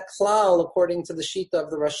 And then that klal, according to the shita of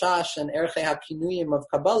the Rashash and Erchei HaKinuyim of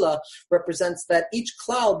Kabbalah, represents that each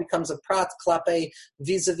klal becomes a prat klape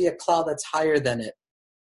vis-a-vis a klal that's higher than it.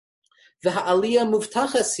 The ha'aliyah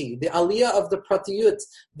muftachasi, the aliyah of the pratiyut,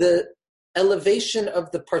 the elevation of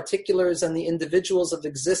the particulars and the individuals of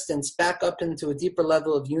existence back up into a deeper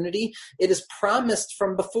level of unity, it is promised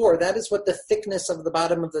from before. That is what the thickness of the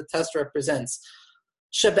bottom of the test represents.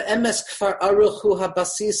 That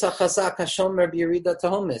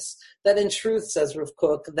in truth, says Rav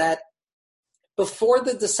Kook, that before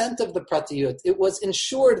the descent of the pratiyut, it was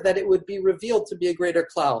ensured that it would be revealed to be a greater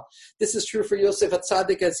klal. This is true for Yosef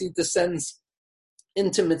HaTzadik as he descends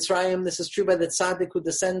into Mitzrayim. This is true by the tzaddik who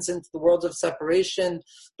descends into the world of separation,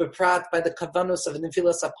 beprat by the kavanos of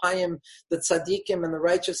Nefilas Apayim, the tzaddikim and the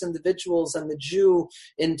righteous individuals, and the Jew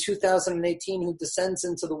in 2018 who descends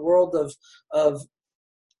into the world of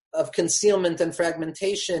concealment and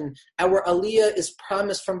fragmentation. Our aliyah is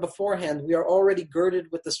promised from beforehand. We are already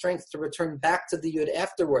girded with the strength to return back to the yud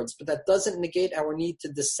afterwards, but that doesn't negate our need to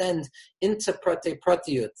descend into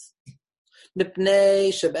pratiyut. Hashem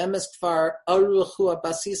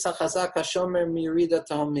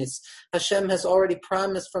has already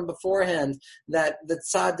promised from beforehand that the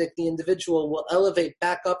tzaddik, the individual, will elevate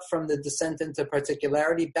back up from the descent into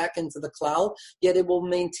particularity, back into the klal, yet it will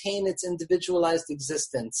maintain its individualized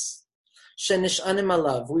existence. Shenish'anim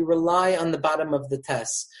alav, we rely on the bottom of the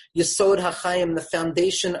test. Yesod ha'chaim, the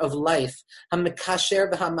foundation of life. Ha'mekasher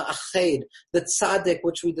v'ha'ma'ached, the tzaddik,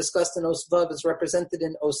 which we discussed in Os Vav, is represented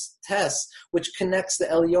in Os Tes, which connects the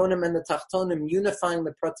Elyonim and the Tachtonim, unifying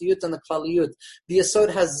the pratiyut and the klaliyut. The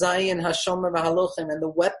Yesod ha'zayin ha'shomer v'halochim, and the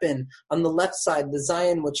weapon on the left side, the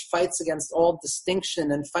zayin, which fights against all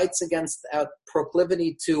distinction and fights against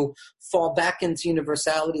proclivity to fall back into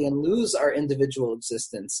universality and lose our individual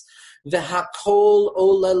existence. V'hakol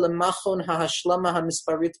ola lemachon ha'hashlama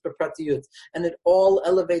ha'misparit b'pratiyut. And it all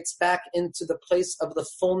elevates back into the place of the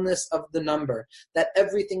fullness of the number, that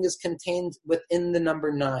everything is contained within the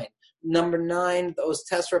number 9. Number 9, the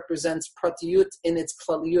Ostes represents pratiyut in its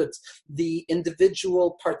klaliyut, the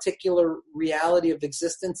individual particular reality of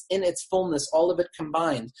existence in its fullness, all of it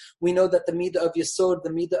combined. We know that the midah of Yesod, the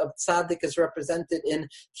midah of Tzaddik, is represented in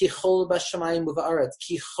Kichol Bashamayim Uva'aretz,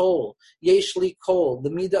 Kichol, Yesh Li Kol. The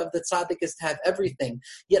midah of the Tzaddik is to have everything,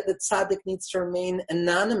 yet the Tzaddik needs to remain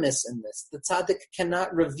anonymous in this. The Tzaddik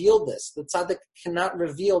cannot reveal this. The Tzaddik cannot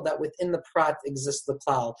reveal that within the Prat exists the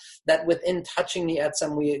Klal, that within touching the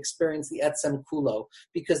Etzem we experience the Etzem Kulo,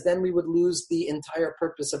 because then we would lose the entire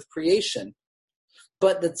purpose of creation.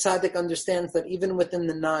 But the tzaddik understands that even within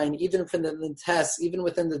the 9, even within the Tes, even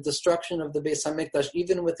within the destruction of the Beis HaMikdash,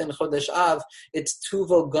 even within Chodesh Av, it's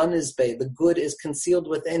Tuvo Ganizbe. The good is concealed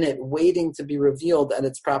within it, waiting to be revealed at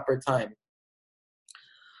its proper time.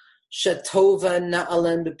 Shetova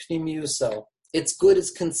na'alem b'pnimiuso. Its good is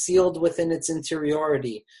concealed within its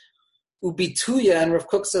interiority. Ubituya, and Rav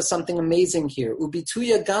Kook says something amazing here.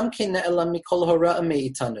 Ubituya gam ke ne'elam mikol hora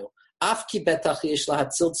me'itanu. Afki betach yesh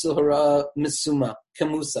lahatziltzu hora misuma,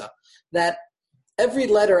 kemusa. That every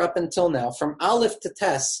letter up until now, from Aleph to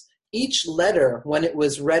Tes, each letter, when it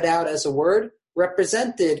was read out as a word,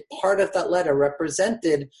 represented part of that letter,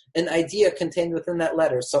 represented an idea contained within that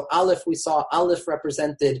letter. So Aleph, we saw Aleph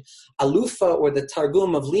represented Alufa, or the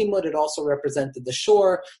Targum of Limud. It also represented the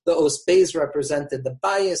shore. The Os Beis represented the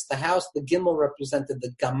bayis, the house. The Gimel represented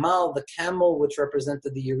the Gamal, the camel, which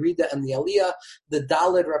represented the Yerida and the Aliyah. The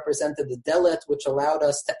Dalet represented the Delet, which allowed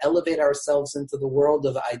us to elevate ourselves into the world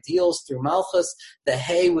of ideals through Malchus. The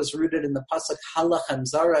Hey was rooted in the Pasuk Halach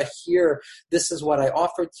Hamzara. Here, this is what I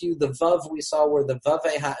offer to you. The Vav we saw were the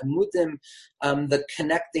Vavei Ha'emudim, the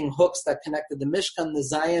connecting hooks that connected the Mishkan. The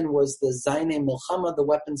Zayin was the Zayne Milchama, the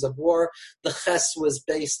weapons of war. The Ches was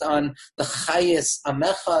based on the Chayis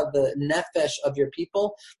Amecha, the Nefesh of your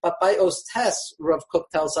people. But by Os Tes, Rav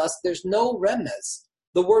Kook tells us, there's no remez.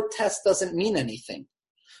 The word Tes doesn't mean anything.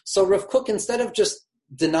 So Rav Kook, instead of just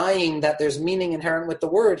denying that there's meaning inherent with the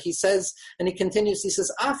word, he says, and he continues, he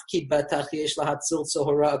says, Afki batach yesh lahatzil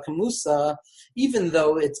tzohora kamusa, even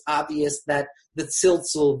though it's obvious that the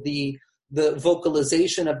tziltzul, the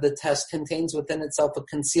vocalization of the test contains within itself a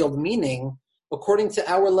concealed meaning, according to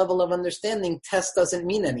our level of understanding, test doesn't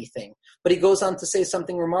mean anything. But he goes on to say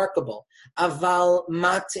something remarkable. Aval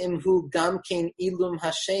matimhu gamkein ilum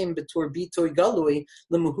Hashem betur bitoy galui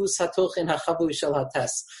lemuhus hatochin hachavui shel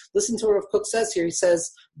hates. Listen to what Rav Kook says here. He says,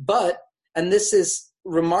 but, and this is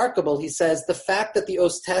remarkable, he says, the fact that the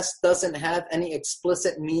Os Tes doesn't have any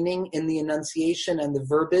explicit meaning in the enunciation and the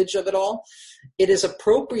verbiage of it all, it is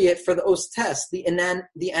appropriate for the Os Tes, the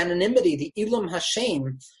anonymity, the ilum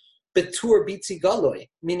Hashem, betur bitzi galoi,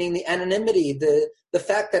 meaning the anonymity, the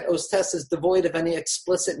fact that Os Tes is devoid of any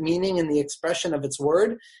explicit meaning in the expression of its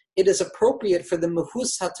word, it is appropriate for the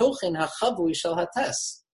muhus hatochin hachavui shel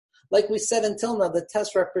hates. Like we said until now, the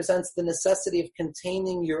Tes represents the necessity of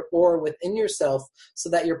containing your or within yourself so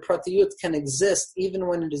that your pratiyut can exist even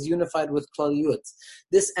when it is unified with klaliyut.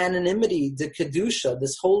 This anonymity, the kedusha,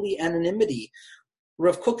 this holy anonymity,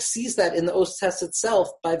 Rav Kook sees that in the Os Tes itself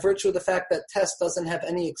by virtue of the fact that Tes doesn't have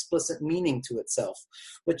any explicit meaning to itself,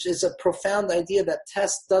 which is a profound idea that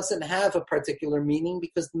Tes doesn't have a particular meaning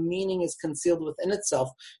because the meaning is concealed within itself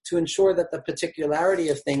to ensure that the particularity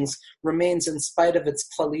of things remains in spite of its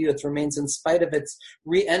klaliyut, remains in spite of its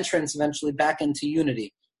re-entrance eventually back into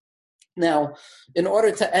unity. Now, in order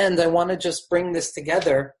to end, I want to just bring this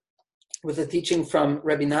together with a teaching from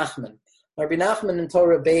Rabbi Nachman. Rabbi Nachman in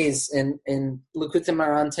Torah Beis in Likutei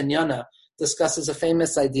Moharan Tanyana discusses a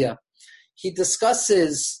famous idea. He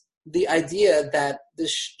discusses the idea that the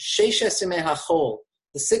Sheishes Yemei HaChol,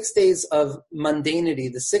 the 6 days of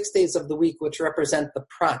mundanity, the 6 days of the week, which represent the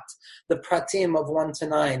prat, the pratim of 1 to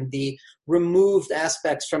 9, the removed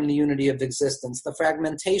aspects from the unity of existence, the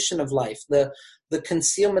fragmentation of life, the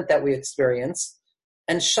concealment that we experience.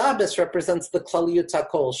 And Shabbos represents the Klaliyut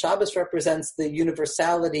HaKol. Shabbos represents the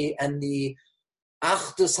universality and the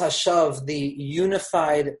Achdus HaShav, the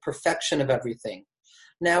unified perfection of everything.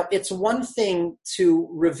 Now, it's one thing to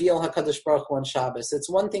reveal HaKadosh Baruch Hu on Shabbos. It's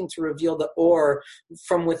one thing to reveal the Or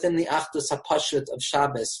from within the Achdus HaPashut of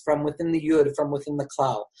Shabbos, from within the Yud, from within the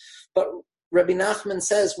Klal. But Rabbi Nachman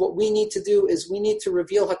says what we need to do is we need to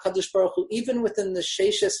reveal HaKadosh Baruch Hu even within the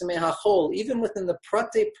Sheishes Yemei HaChol, even within the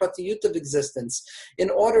Pratiyut of existence, in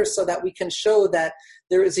order so that we can show that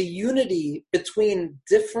there is a unity between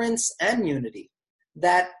difference and unity.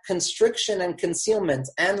 that constriction and concealment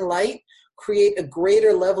and light create a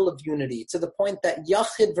greater level of unity, to the point that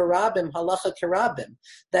Yachid v'Rabim halacha kerabim,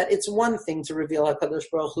 that it's one thing to reveal HaKadosh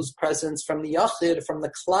Baruch Hu's presence from the Yachid, from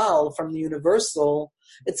the Klal, from the universal.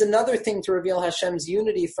 It's another thing to reveal Hashem's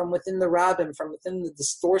unity from within the Rabbim, from within the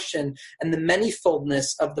distortion and the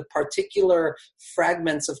manifoldness of the particular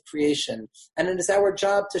fragments of creation. And it is our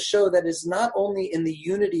job to show that it is not only in the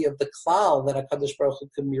unity of the Klal that HaKadosh Baruch Hu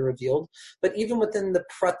can be revealed, but even within the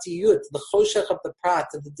pratiyut, the choshech of the prat,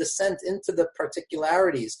 the descent into the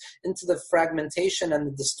particularities, into the fragmentation and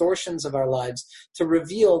the distortions of our lives, to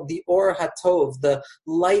reveal the or hatov, the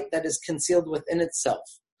light that is concealed within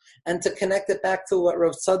itself. And to connect it back to what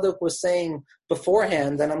Rav Tzadok was saying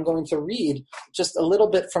beforehand, and I'm going to read just a little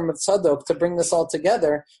bit from Rav Tzadok to bring this all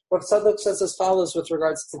together. Rav Tzadok says as follows with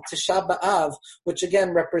regards to Tisha B'Av, which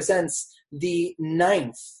again represents the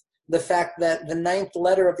ninth, the fact that the ninth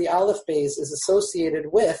letter of the Aleph Beis is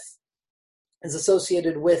associated with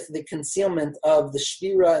the concealment of the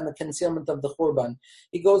Shvira and the concealment of the Churban.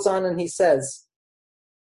 He goes on and he says,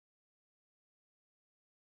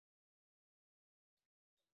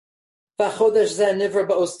 and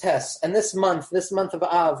this month of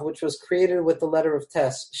Av, which was created with the letter of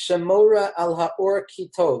Tes, Shemora al ha'or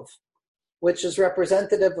kitov, which is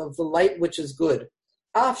representative of the light which is good.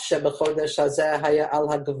 That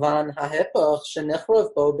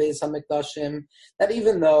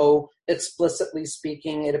even though, explicitly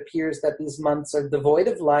speaking, it appears that these months are devoid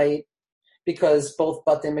of light, because both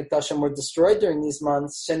Batei Mikdashim were destroyed during these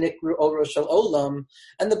months, Shenikru Oro Shel Olam,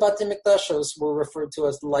 and the Batei Mikdashos were referred to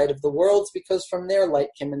as the light of the worlds, because from their light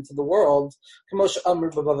came into the world. Kamosh Amr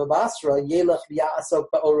B'Bava Basra, Yelach V'Ya'asok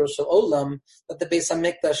Ba'Oro Shel Olam, that the Beis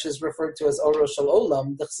HaMikdash is referred to as Oro Shel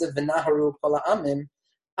Olam, D'chsiv V'Naharu Kol Ha'amim,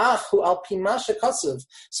 Achu Al Pi Ma Shekasuv.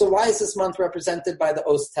 So why is this month represented by the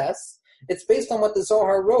Os Tes? It's based on what the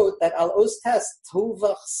Zohar wrote, that Al Os Tes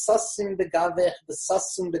Tuvach Sasim Begavech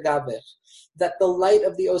V'Sasum Begavech, that the light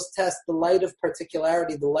of the Os Tes, the light of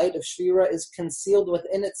particularity, the light of Shvira, is concealed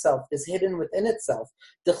within itself, is hidden within itself.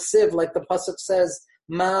 D'chsiv, like the pasuk says,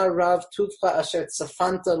 Ma Rav Tutcha Asher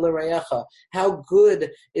Tzafanta L'Reyecha. How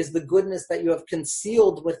good is the goodness that you have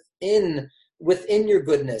concealed within your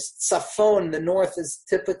goodness. Tzafon, the north, is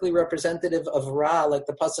typically representative of Ra, like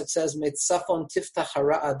the pasuk says, Tzafon tiftach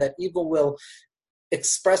hara, that evil will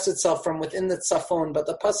express itself from within the tzafon. But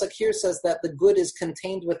the pasuk here says that the good is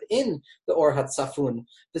contained within the or hatzafun.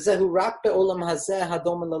 V'zehu rak be'olam hazeh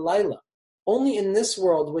hadom l'layla. Only in this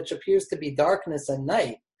world, which appears to be darkness and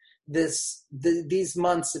night, these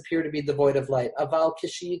months appear to be devoid of light. Aval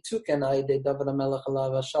kishi yituken ayidei David HaMelech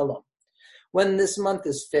alav shalom. When this month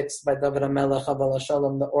is fixed by David HaMelech Aval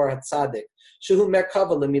Shalom, the Or HaTzadik, Shehu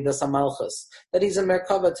Merkava L'Midas HaMalchus, that he's a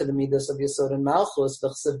Merkava to the Midas of Yesod and Malchus,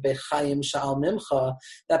 V'chsev Bechayim Sha'al Mimcha,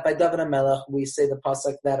 that by David HaMelech we say the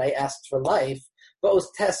pasuk that I asked for life, but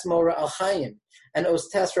Os Tes Mora Al Chayim, and Os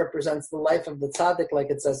Tes represents the life of the Tzadik, like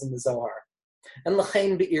it says in the Zohar. And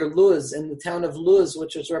L'chein Be'ir Luz, in the town of Luz,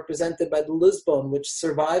 which is represented by the Luz bone, which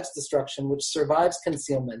survives destruction, which survives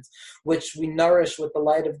concealment, which we nourish with the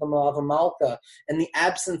light of the Malava Malka, and the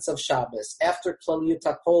absence of Shabbos. After Klaliyut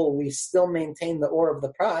HaKol, we still maintain the Or of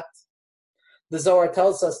the Prat. The Zohar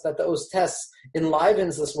tells us that the Os Tes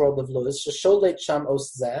enlivens this world of Luz, Shesholet Sham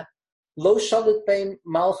Os Zeh, Lo Shalit Bein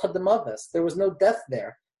Malcha Demaves. There was no death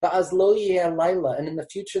there. Ba'az lo yeh laila, and in the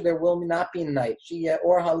future there will not be night. Sheyeh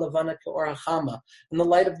or halavana ke or hachama, and the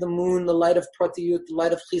light of the moon, the light of pratiyut, the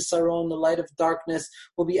light of chisaron, the light of darkness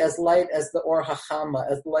will be as light as the or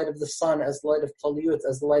hachama, as the light of the sun, as the light of taliyut,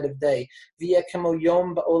 as the light of day. V'yeh kemo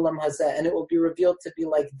yom ba'olam hazeh, and it will be revealed to be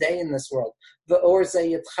like day in this world. V'or zeh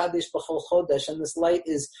yitchadish b'chol chodesh, and this light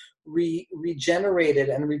is regenerated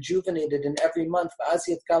and rejuvenated in every month.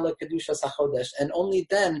 And only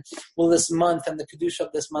then will this month and the Kedusha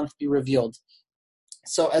of this month be revealed.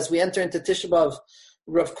 So as we enter into Tisha B'Av,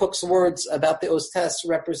 Rav Kook's words about the Os Tes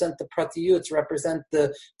represent the pratiyut, represent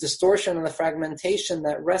the distortion and the fragmentation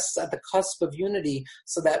that rests at the cusp of unity,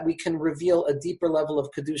 so that we can reveal a deeper level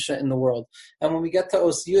of Kedusha in the world. And when we get to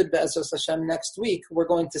Os Yud Be'ezros Hashem next week, we're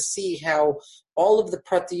going to see how all of the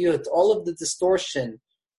pratiyut, all of the distortion,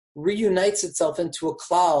 reunites itself into a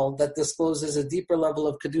klal that discloses a deeper level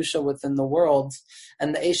of Kedusha within the world,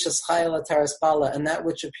 and the Eishes Chayil Ataras Bala, and that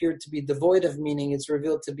which appeared to be devoid of meaning is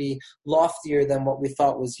revealed to be loftier than what we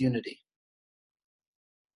thought was unity.